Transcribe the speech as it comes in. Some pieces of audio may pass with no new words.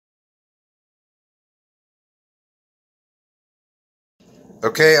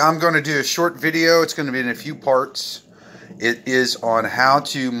Okay, I'm going to do a short video. It's going to be in a few parts. It is on how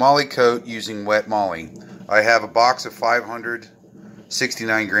to Moly coat using wet Moly. I have a box of 500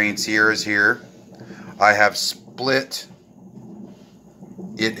 69 grain Sierras here. I have split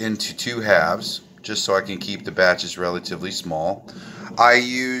it into two halves just so I can keep the batches relatively small. I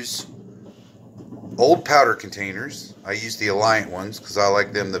use old powder containers. I use the Alliant ones because I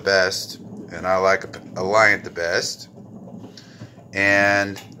like them the best, and I like Alliant the best.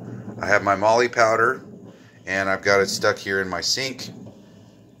 And I have my Moly powder, and I've got it stuck here in my sink,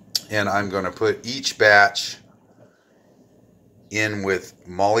 and I'm going to put each batch in with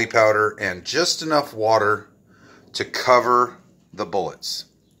Moly powder and just enough water to cover the bullets.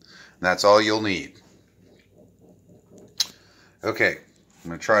 And that's all you'll need. Okay, I'm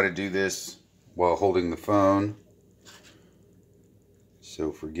going to try to do this while holding the phone,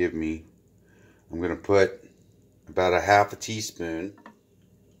 so forgive me. I'm going to put about a half a teaspoon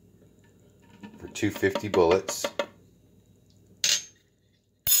for 250 bullets.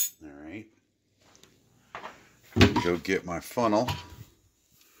 Alright. Go get my funnel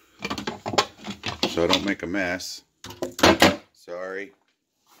so I don't make a mess. Sorry.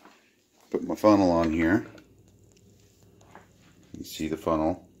 Put my funnel on here. You see the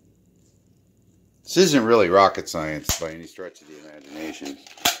funnel. This isn't really rocket science by any stretch of the imagination.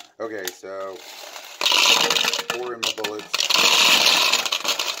 Okay, so pour in my bullets.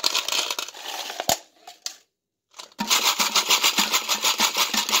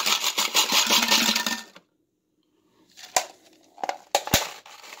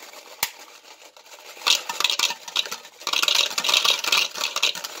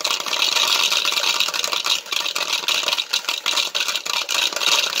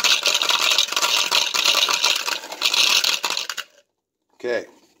 Okay,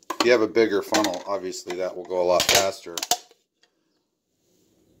 if you have a bigger funnel, obviously that will go a lot faster.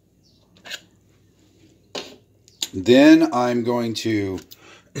 Then I'm going to,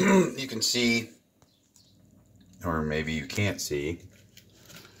 you can see, or maybe you can't see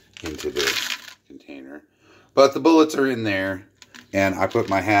into the container, but the bullets are in there, and I put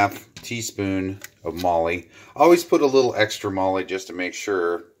my half teaspoon of Moly. I always put a little extra Moly just to make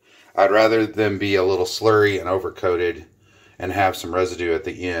sure. I'd rather them be a little slurry and overcoated and have some residue at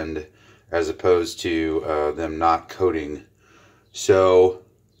the end, as opposed to them not coating. So,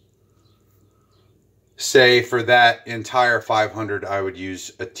 say for that entire 500, I would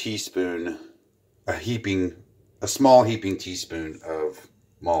use a teaspoon, a small heaping teaspoon of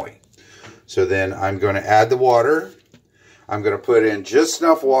Moly. So then I'm going to add the water. I'm going to put in just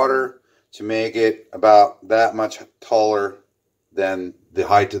enough water to make it about that much taller than the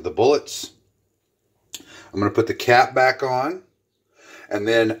height of the bullets. I'm going to put the cap back on, and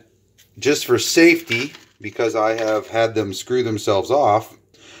then just for safety, because I have had them screw themselves off,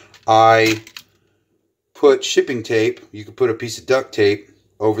 I put shipping tape. You can put a piece of duct tape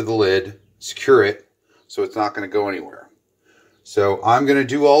over the lid, secure it, so it's not going to go anywhere. So I'm going to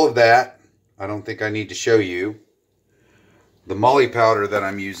do all of that. I don't think I need to show you. The Moly powder that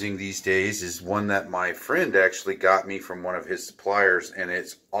I'm using these days is one that my friend actually got me from one of his suppliers, and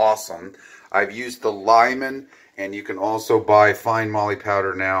it's awesome. I've used the Lyman, and you can also buy fine Moly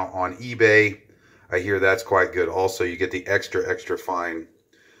powder now on eBay. I hear that's quite good. Also, you get the extra fine.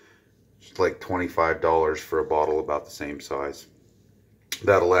 It's like $25 for a bottle about the same size.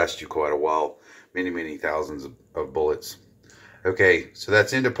 That'll last you quite a while. Many thousands of bullets. Okay, so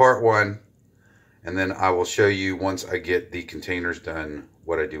that's into part one. And then I will show you, once I get the containers done,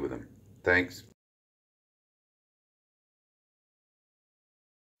 what I do with them. Thanks.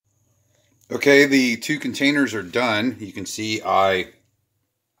 Okay, the two containers are done. You can see I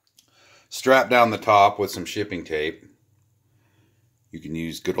strapped down the top with some shipping tape. You can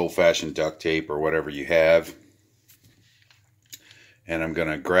use good old-fashioned duct tape or whatever you have. And I'm going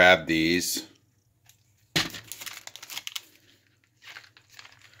to grab these.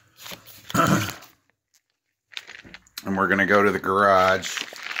 And we're going to go to the garage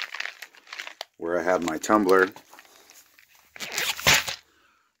where I have my tumbler.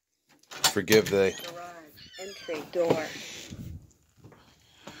 Forgive the garage entry door.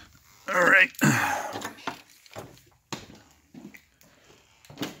 All right.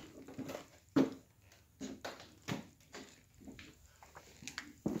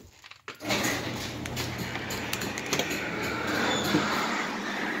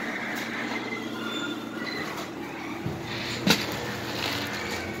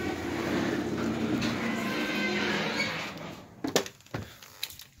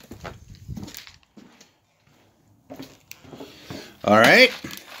 All right,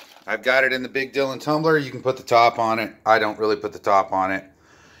 I've got it in the Big Dylan tumbler. You can put the top on it. I don't really put the top on it.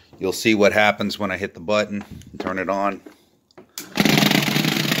 You'll see what happens when I hit the button and turn it on.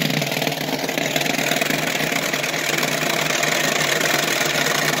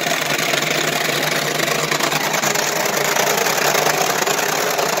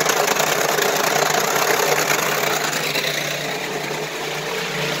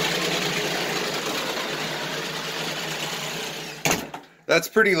 That's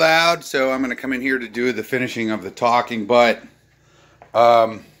pretty loud, so I'm going to come in here to do the finishing of the talking, but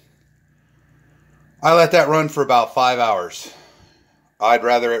I let that run for about 5 hours. I'd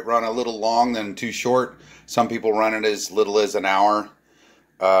rather it run a little long than too short. Some people run it as little as an hour.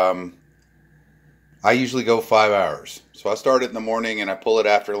 I usually go 5 hours. So I start it in the morning and I pull it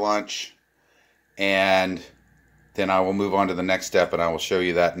after lunch, and then I will move on to the next step, and I will show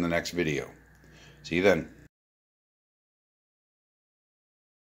you that in the next video. See you then.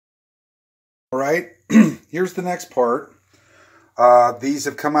 All right, here's the next part. These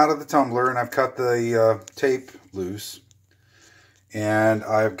have come out of the tumbler, and I've cut the tape loose. And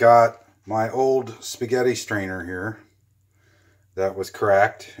I've got my old spaghetti strainer here that was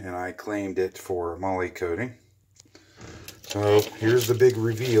cracked, and I claimed it for Moly coating. So here's the big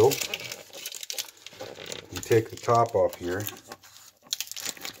reveal. You take the top off here.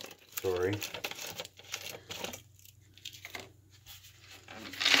 Sorry.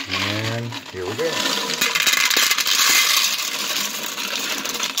 And here we go.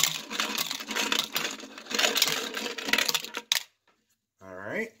 All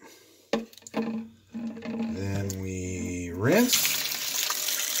right. Then we rinse.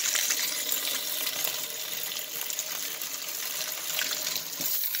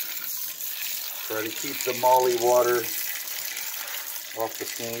 Try to keep the Moly water off the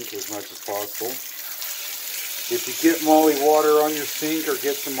sink as much as possible. If you get Moly water on your sink or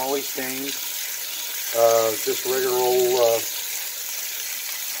get some Moly stains, just regular old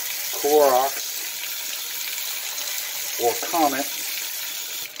Clorox or Comet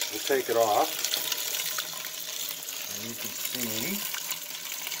will take it off. And you can see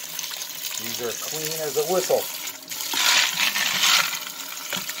these are clean as a whistle.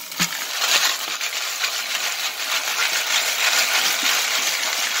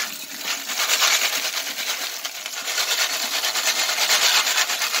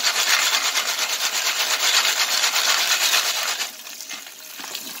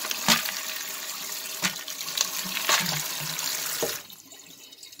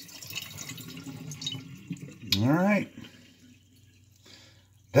 Alright,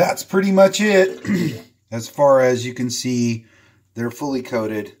 that's pretty much it. As far as you can see, they're fully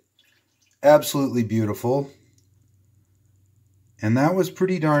coated. Absolutely beautiful. And that was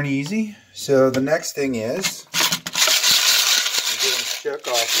pretty darn easy. So the next thing is, I'm getting shook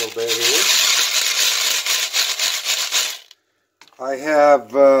off a little bit here. I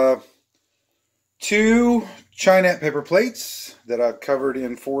have 2 Chinette paper plates that I've covered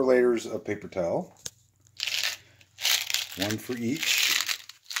in 4 layers of paper towel. 1 for each.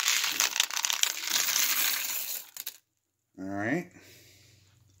 Alright.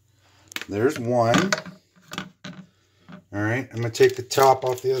 There's 1. Alright, I'm going to take the top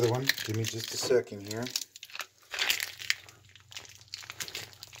off the other one. Give me just a second here.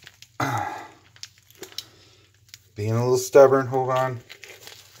 Being a little stubborn, hold on.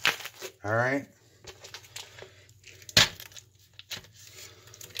 Alright.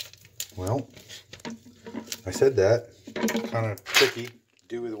 Well, I said that. Kind of tricky to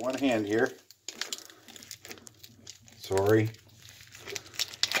do with one hand here. Sorry.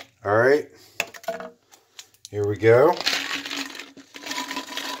 Alright. Here we go.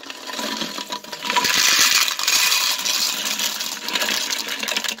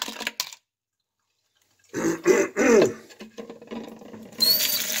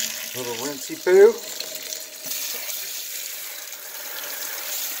 Little rinsey poo.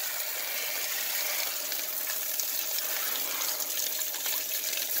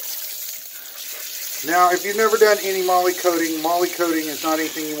 Now, if you've never done any Moly coating is not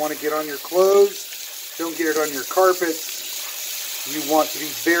anything you want to get on your clothes. Don't get it on your carpets. You want to be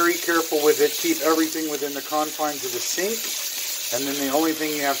very careful with it. Keep everything within the confines of the sink. And then the only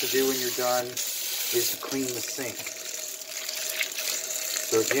thing you have to do when you're done is to clean the sink.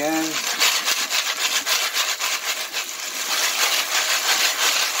 So again,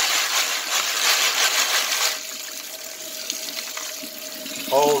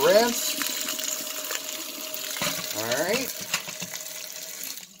 all rinsed. Alright.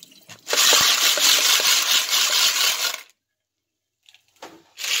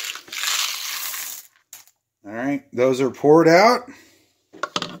 Alright, those are poured out.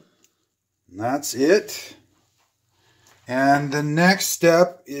 And that's it. And the next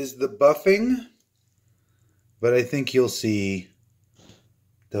step is the buffing. But I think you'll see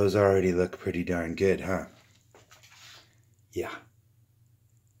those already look pretty darn good, huh? Yeah.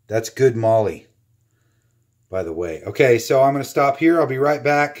 That's good Moly, by the way. Okay, so I'm going to stop here. I'll be right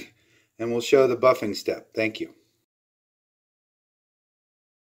back, and we'll show the buffing step. Thank you.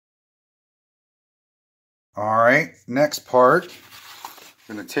 All right, next part.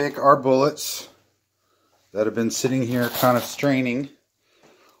 We're going to take our bullets that have been sitting here kind of straining.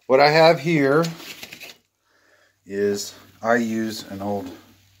 What I have here is I use an old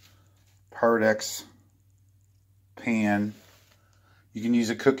Pardex pan. You can use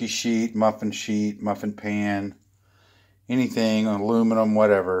a cookie sheet, muffin pan, anything, aluminum,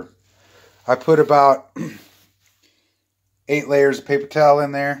 whatever. I put about 8 layers of paper towel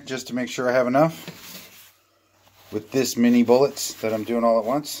in there just to make sure I have enough with this mini bullets that I'm doing all at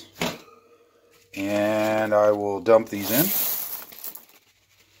once. And I will dump these in.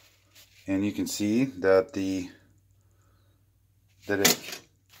 And you can see that it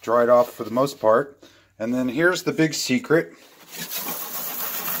dried off for the most part. And then here's the big secret.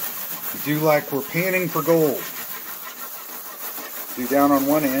 Do like we're panning for gold. Do down on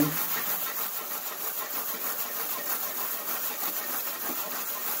one end.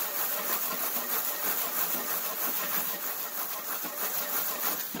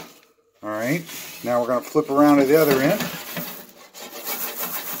 Alright, now we're going to flip around to the other end.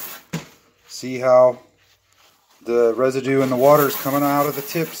 See how the residue and the water is coming out of the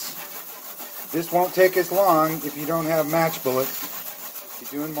tips. This won't take as long if you don't have match bullets.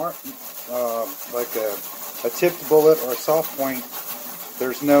 If you're doing like a tipped bullet or a soft point,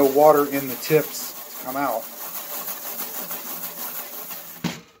 there's no water in the tips to come out.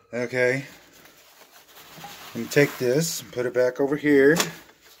 Okay, I'm going to take this and put it back over here.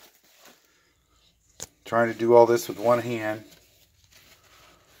 Trying to do all this with one hand.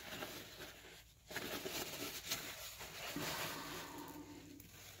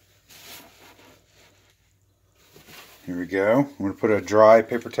 Here we go. I'm going to put a dry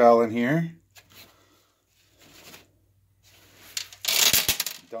paper towel in here.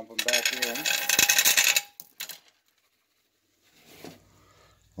 Dump them back in.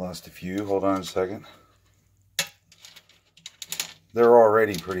 Lost a few. Hold on a second. They're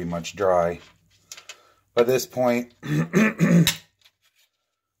already pretty much dry. By this point, the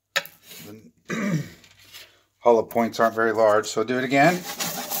hollow points aren't very large, so I'll do it again.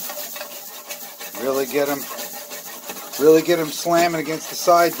 Really get them slamming against the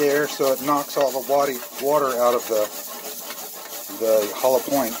side there so it knocks all the water out of the hollow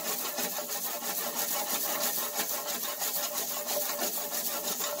point.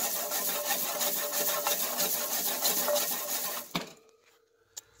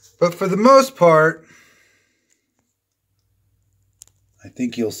 But for the most part, I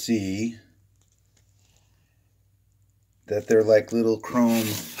think you'll see that they're like little chrome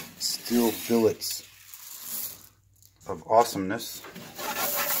steel billets of awesomeness.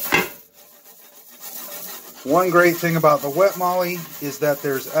 One great thing about the wet Moly is that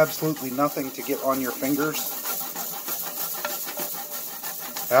there's absolutely nothing to get on your fingers.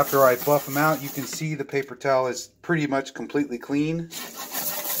 After I buff them out, you can see the paper towel is pretty much completely clean.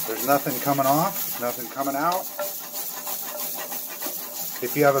 There's nothing coming off, nothing coming out.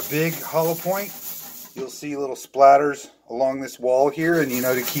 If you have a big hollow point, you'll see little splatters along this wall here, and you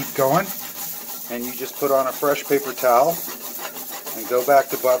know to keep going. And you just put on a fresh paper towel and go back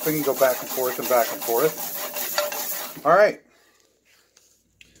to buffing, go back and forth and back and forth. Alright.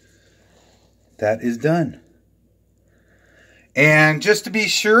 That is done. And just to be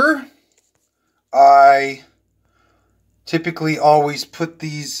sure, I typically always put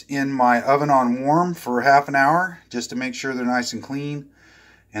these in my oven on warm for half an hour just to make sure they're nice and clean.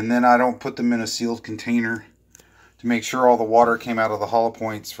 And then I don't put them in a sealed container to make sure all the water came out of the hollow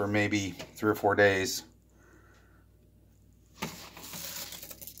points for maybe 3 or 4 days.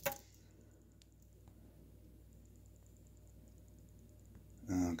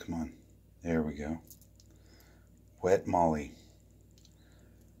 Oh, come on. There we go. Wet Moly.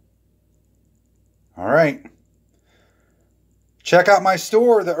 Alright. Check out my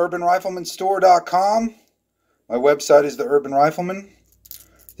store, theurbanriflemanstore.com. My website is The Urban Rifleman.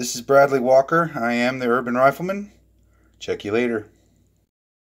 This is Bradley Walker. I am the Urban Rifleman. Check you later.